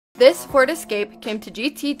This Ford Escape came to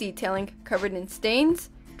GT detailing covered in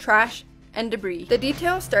stains, trash, and debris. The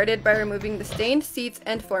detail started by removing the stained seats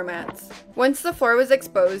and floor mats. Once the floor was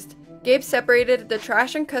exposed, Gabe separated the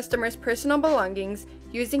trash and customers' personal belongings,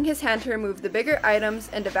 using his hand to remove the bigger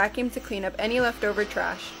items and a vacuum to clean up any leftover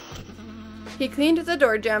trash. He cleaned the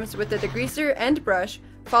door jambs with a degreaser and brush,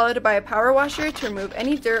 followed by a power washer to remove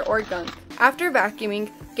any dirt or gunk. After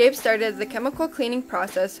vacuuming, Gabe started the chemical cleaning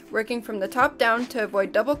process, working from the top down to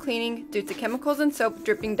avoid double cleaning due to chemicals and soap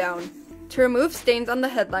dripping down. To remove stains on the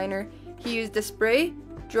headliner, he used a spray,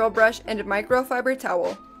 drill brush, and a microfiber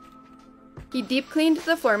towel. He deep cleaned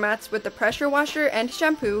the floor mats with a pressure washer and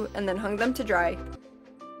shampoo and then hung them to dry.